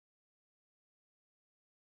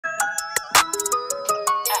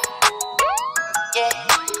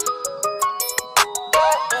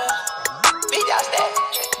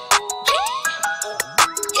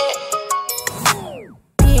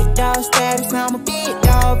I'm a big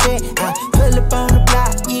dog, yeah. I pull up on the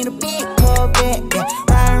block in a big Corvette, yeah.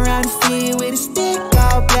 Riding around the field with a stick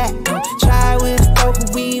all black. Try with a stroke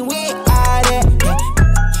and we ain't with all that, yeah.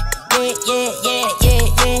 Yeah, yeah, yeah, yeah,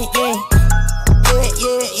 yeah, yeah. Yeah,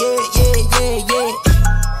 yeah, yeah, yeah, yeah, yeah.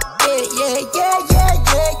 Yeah, yeah, yeah, yeah,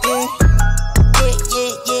 yeah, yeah. Yeah,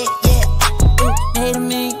 yeah, yeah, yeah. Made $1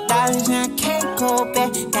 million and I can't go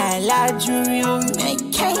back. Got a lot of jewelry on me, man, you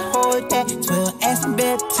can't hold that. 12 asking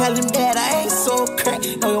better, tell him that I ain't so crack.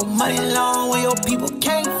 Know your money long when your people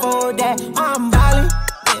can't afford that. I'm ballin',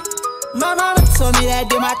 yeah. My mama told me that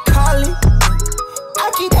did my calling.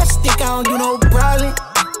 I keep that stick, I don't do no brawling.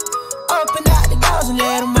 Open out the doors and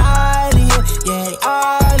let them all in here. Yeah, they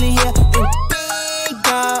all in here. Ooh, big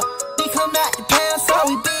dog. We come out the pound, so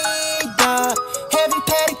we big dog. Heavy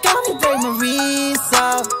paddock on it, break my wrist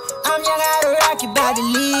off. I'm young out of rocket, about to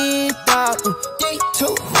live, dog. 3, 2,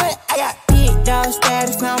 1, I got big dog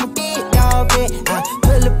status, I'm a big dog, yeah. I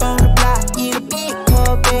pull up on the block in a big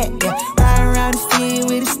Corvette, yeah. Riding around the field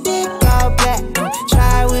with a stick all black.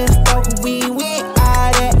 Try with a stroke and we ain't with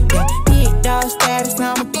all that, yeah. Big dog status,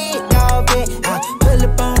 I'm a big dog, yeah. I pull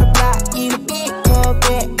up on the block in a big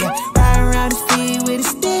Corvette, yeah. Riding around the field with a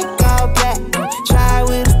stick all black. Try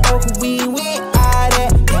with a stroke and we ain't with all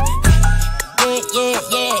that, yeah. Yeah, yeah,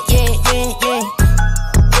 yeah, yeah, yeah.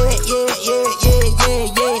 Yeah, yeah, yeah, yeah, yeah,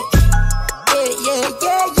 yeah. Yeah, yeah,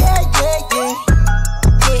 yeah, yeah, yeah, yeah.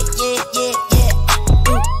 Yeah, yeah, yeah,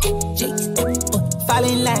 yeah. Jigs, fall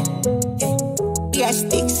in line. Yeah. We got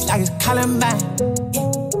sticks like it's Columbine. Yeah.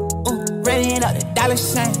 Running up the dollar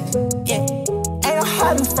signs. Yeah. Ain't no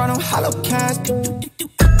hiding from them hollow cans. Yeah.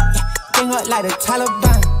 Bring up like the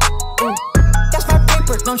Taliban. That's my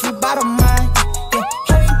paper, don't you bottom mine. Yeah.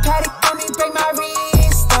 Heavy paddock on me, break my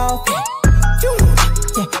wrist off. Yeah.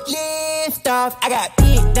 Lift off. I got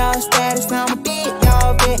big dog status, I'm a big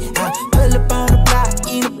dog, yeah. I pull up on the block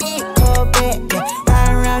in a big Corvette, yeah.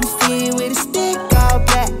 Riding around the field with a stick all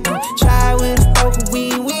black. Try with a stroke and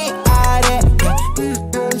we ain't with all that, yeah. Big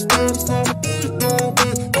dog status, I'm a big dog,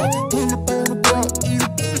 yeah. I pull up on the block in a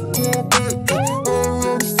big Corvette, yeah. Riding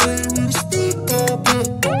around the field with a stick all black.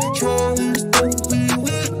 Try with a stroke and we ain't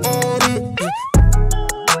with all that, yeah.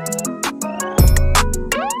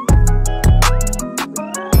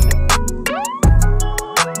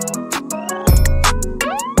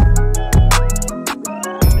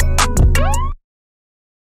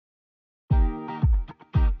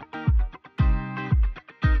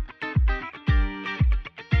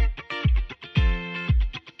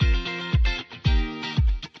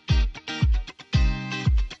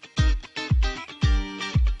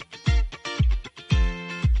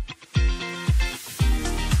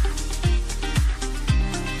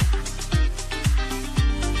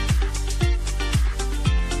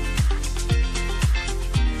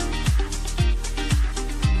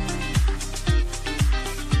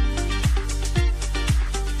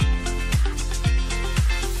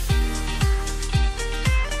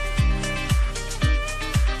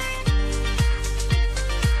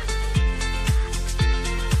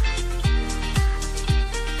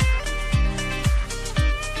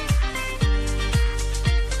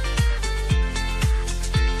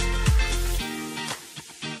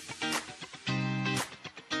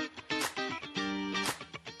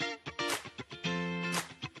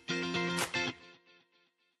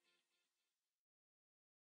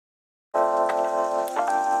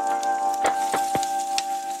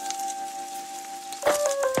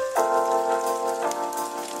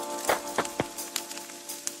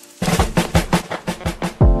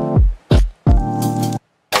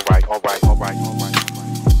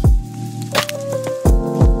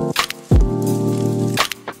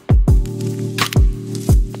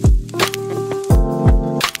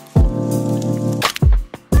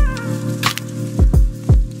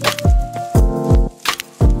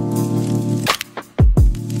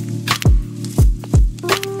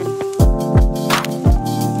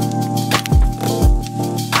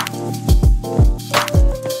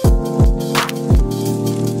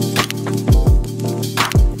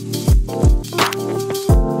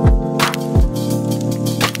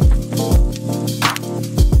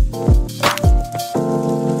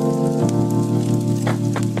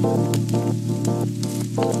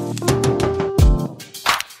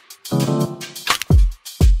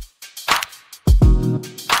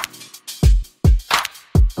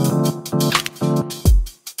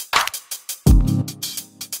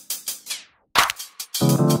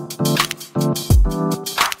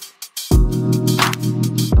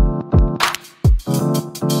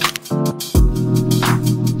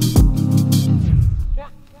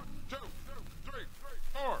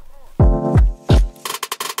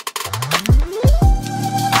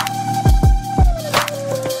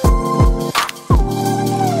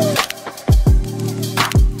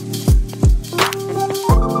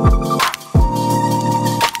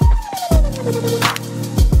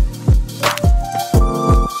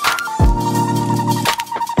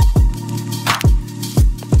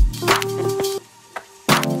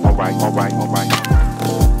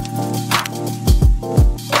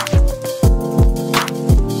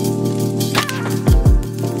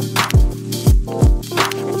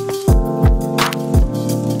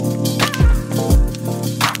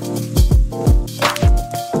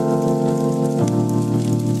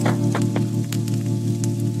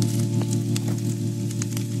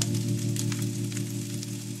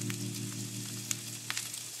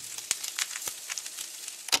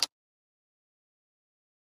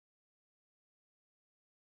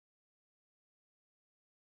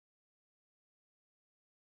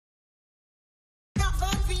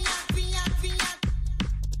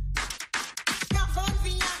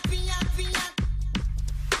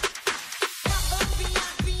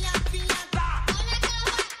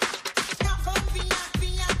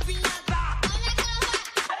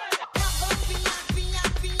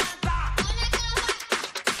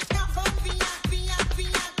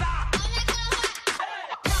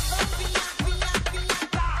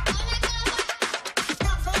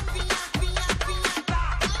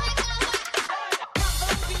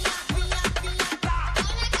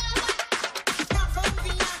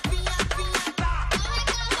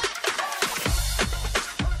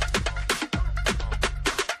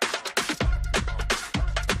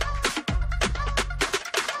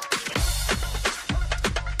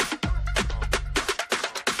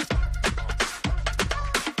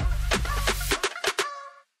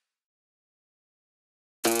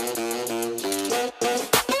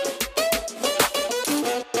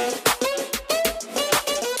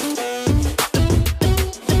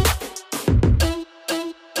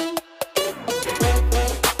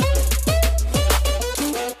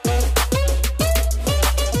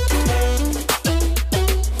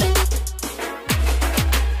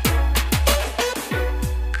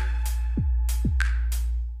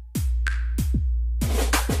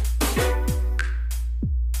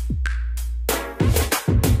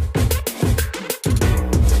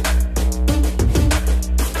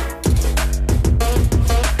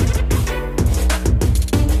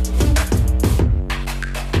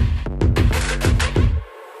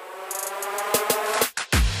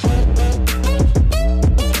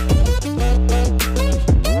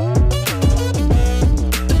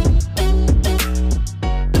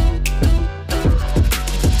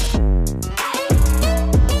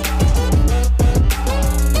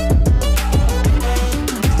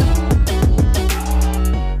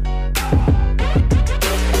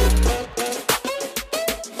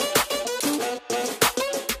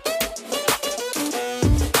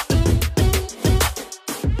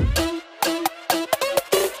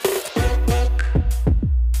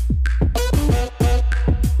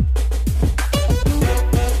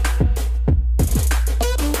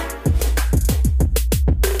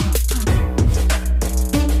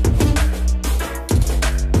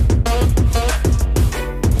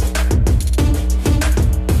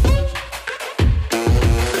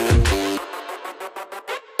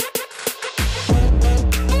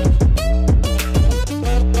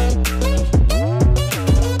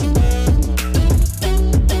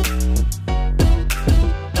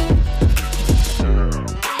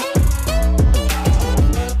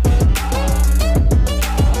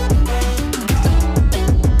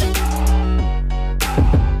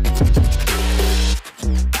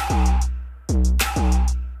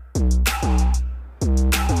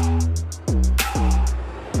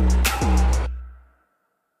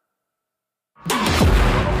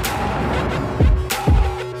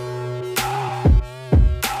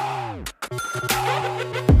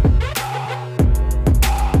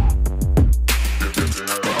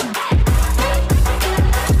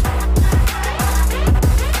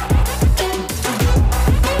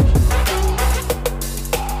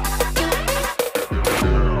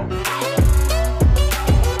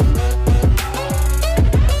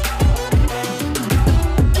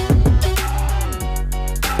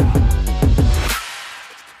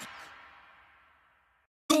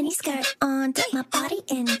 skirt on, dip my body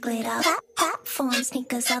in glitter. Platform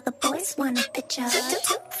sneakers, all the boys want a picture.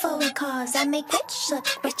 Foreign cars, I make rich look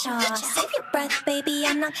richer. Save your breath, baby,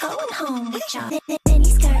 I'm not going home with ya. Then you